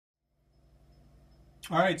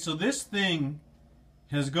Alright, so this thing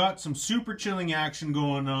has got some super chilling action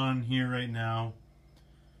going on here right now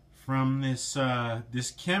from this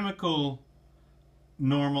this chemical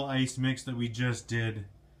normal ice mix that we just did.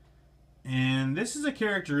 And this is a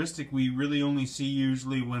characteristic we really only see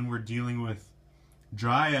usually when we're dealing with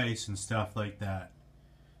dry ice and stuff like that.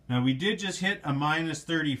 Now we did just hit a minus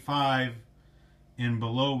 35 and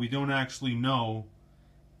below, we don't actually know.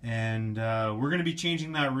 And we're going to be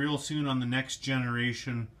changing that real soon on the next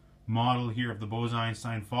generation model here of the Bose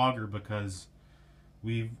Einstein fogger, because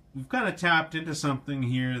we've kind of tapped into something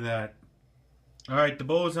here that... Alright, the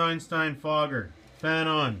Bose Einstein fogger, fan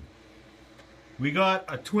on. We got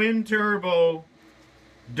a twin turbo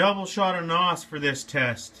double shot of NOS for this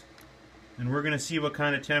test, and we're going to see what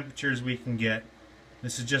kind of temperatures we can get.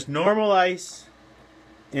 This is just normal ice,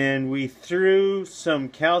 and we threw some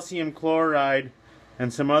calcium chloride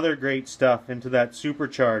and some other great stuff into that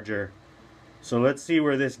supercharger. So let's see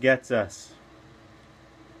where this gets us.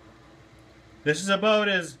 This is about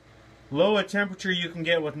as low a temperature you can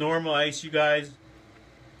get with normal ice, you guys,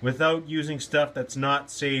 without using stuff that's not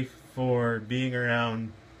safe for being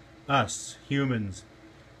around us, humans.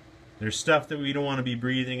 There's stuff that we don't want to be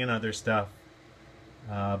breathing and other stuff.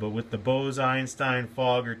 But with the Bose Einstein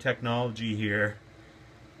fogger technology here,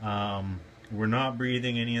 we're not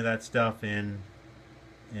breathing any of that stuff in.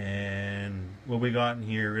 And what we got in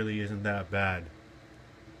here really isn't that bad.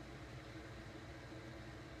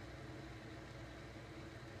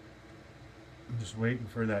 I'm just waiting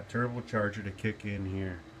for that turbocharger to kick in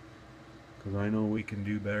here, because I know we can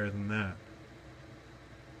do better than that.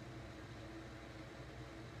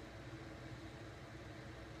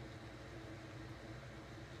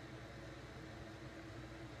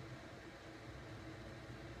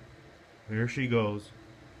 There she goes.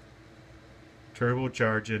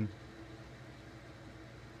 Turbocharging.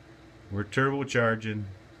 We're turbocharging.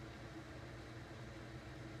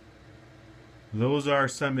 Those are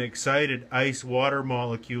some excited ice water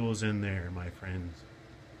molecules in there, my friends.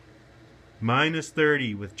 Minus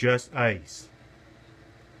 30 with just ice.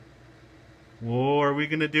 Whoa, are we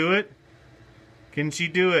gonna do it? Can she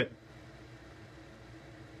do it?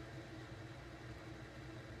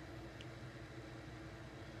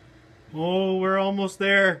 Oh, we're almost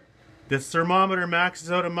there. This thermometer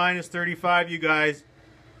maxes out at minus 35, you guys.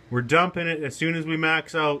 We're dumping it as soon as we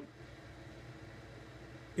max out.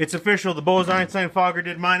 It's official. The Bose Einstein fogger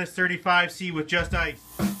did minus 35°C with just ice.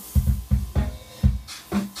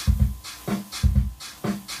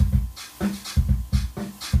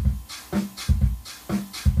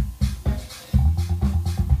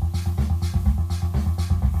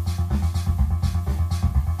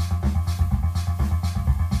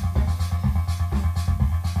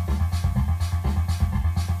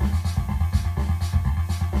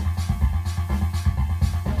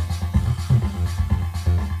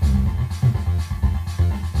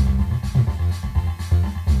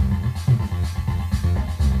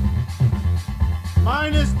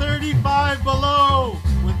 Minus 35 below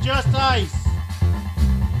with just ice.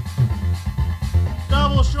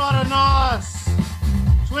 Double shot of NOS.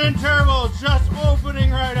 Twin turbo just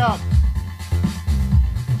opening right up.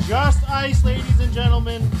 Just ice, ladies and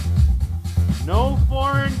gentlemen. No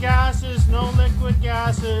foreign gases, no liquid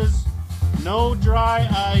gases, no dry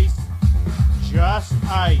ice. Just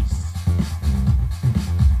ice.